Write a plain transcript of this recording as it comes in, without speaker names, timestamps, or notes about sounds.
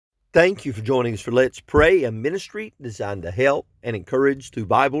Thank you for joining us for Let's Pray, a ministry designed to help and encourage through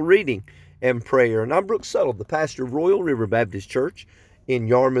Bible reading and prayer. And I'm Brooks Suttle, the pastor of Royal River Baptist Church in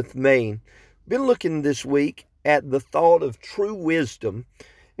Yarmouth, Maine. Been looking this week at the thought of true wisdom,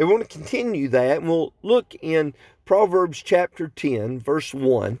 and we want to continue that, and we'll look in Proverbs chapter 10, verse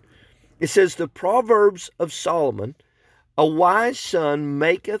 1. It says, "The Proverbs of Solomon, a wise son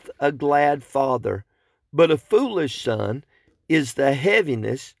maketh a glad father, but a foolish son is the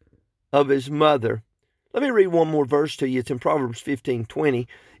heaviness of his mother." Let me read one more verse to you. It's in Proverbs 15:20.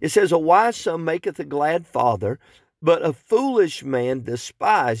 It says, "A wise son maketh a glad father, but a foolish man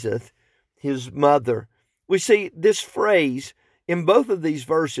despiseth his mother." We see this phrase in both of these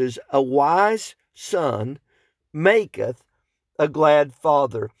verses, "a wise son maketh a glad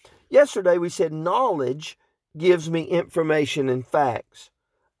father." Yesterday we said knowledge gives me information and facts.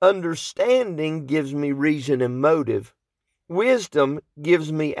 Understanding gives me reason and motive. Wisdom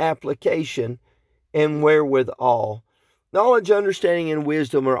gives me application and wherewithal. Knowledge, understanding, and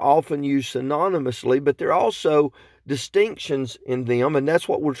wisdom are often used synonymously, but there are also distinctions in them, and that's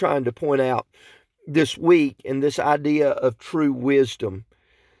what we're trying to point out this week in this idea of true wisdom.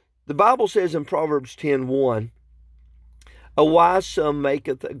 The Bible says in Proverbs 10:1, "A wise son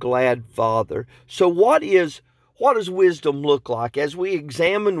maketh a glad father." So what does wisdom look like? As we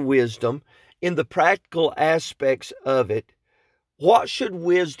examine wisdom in the practical aspects of it, what should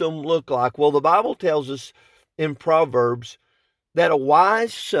wisdom look like? Well, the Bible tells us in Proverbs that a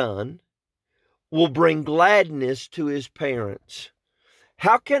wise son will bring gladness to his parents.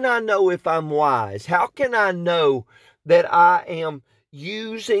 How can I know if I'm wise? How can I know that I am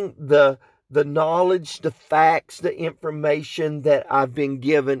using the knowledge, the facts, the information that I've been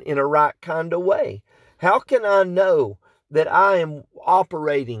given in a right kind of way? How can I know that I am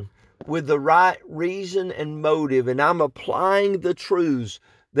operating with the right reason and motive, and I'm applying the truths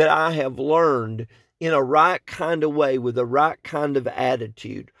that I have learned in a right kind of way with the right kind of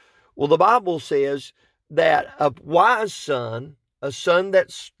attitude? Well, the Bible says that a wise son, a son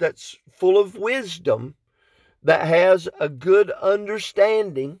that's full of wisdom, that has a good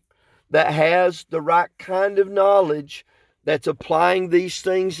understanding, that has the right kind of knowledge, that's applying these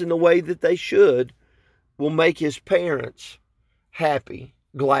things in the way that they should, will make his parents happy,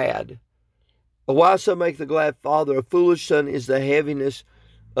 glad. "A wise son maketh a glad father, a foolish son is the heaviness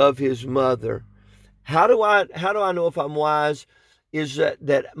of his mother." How do I know if I'm wise? Is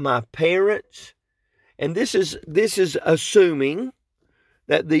that my parents, and this is assuming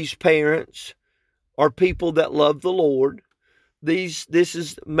that these parents are people that love the Lord. This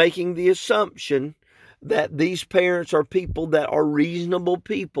is making the assumption that these parents are people that are reasonable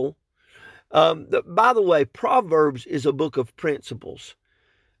people. By the way, Proverbs is a book of principles.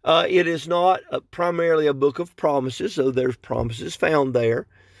 It is not primarily a book of promises, though there's promises found there.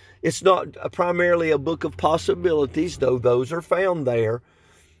 It's not primarily a book of possibilities, though those are found there.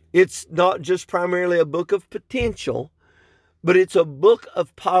 It's not just primarily a book of potential, but it's a book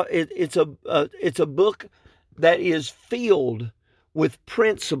of it's a book that is filled with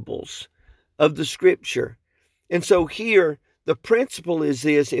principles of the Scripture. And so here the principle is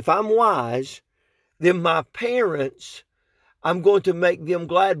this: if I'm wise, then my parents, I'm going to make them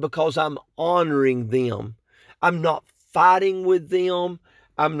glad because I'm honoring them. I'm not fighting with them.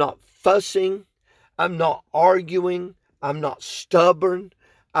 I'm not fussing. I'm not arguing. I'm not stubborn.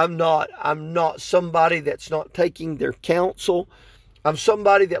 I'm not somebody that's not taking their counsel. I'm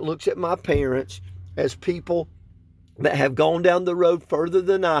somebody that looks at my parents as people that have gone down the road further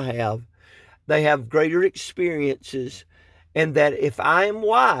than I have. They have greater experiences, and that if I am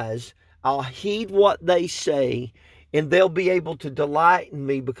wise, I'll heed what they say, and they'll be able to delight in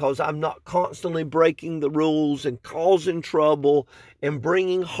me because I'm not constantly breaking the rules and causing trouble and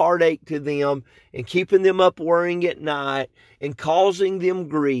bringing heartache to them and keeping them up worrying at night and causing them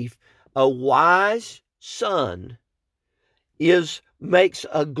grief. A wise son makes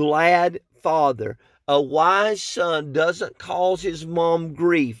a glad father. A wise son doesn't cause his mom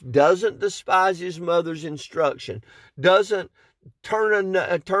grief, doesn't despise his mother's instruction, doesn't turn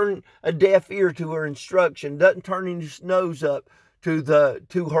a deaf ear to her instruction, doesn't turn his nose up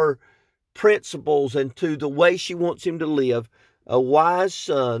to her principles and to the way she wants him to live. A wise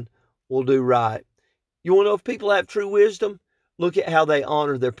son will do right. You want to know if people have true wisdom? Look at how they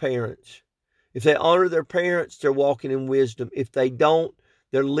honor their parents. If they honor their parents, they're walking in wisdom. If they don't,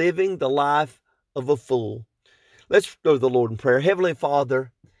 they're living the life of a fool. Let's go to the Lord in prayer. Heavenly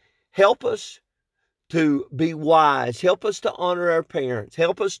Father, help us to be wise. Help us to honor our parents.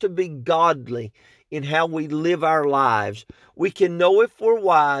 Help us to be godly in how we live our lives. We can know if we're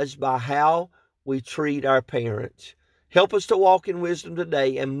wise by how we treat our parents. Help us to walk in wisdom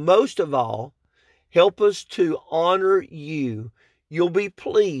today. And most of all, help us to honor you. You'll be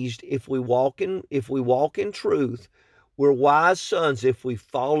pleased if we walk in truth. We're wise sons if we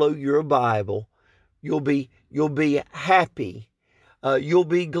follow your Bible. You'll be happy. You'll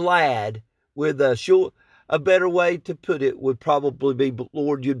be glad with us. A better way to put it would probably be,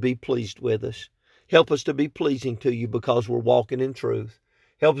 Lord, you'd be pleased with us. Help us to be pleasing to you because we're walking in truth.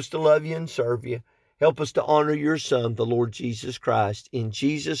 Help us to love you and serve you. Help us to honor your Son, the Lord Jesus Christ. In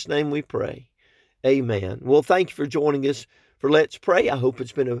Jesus' name we pray. Amen. Well, thank you for joining us for Let's Pray. I hope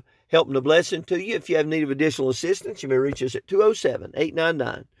it's been a help and a blessing to you. If you have need of additional assistance, you may reach us at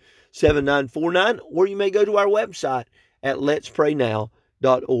 207-899-7949, or you may go to our website at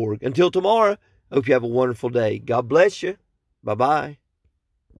letspraynow.org. Until tomorrow, hope you have a wonderful day. God bless you. Bye-bye.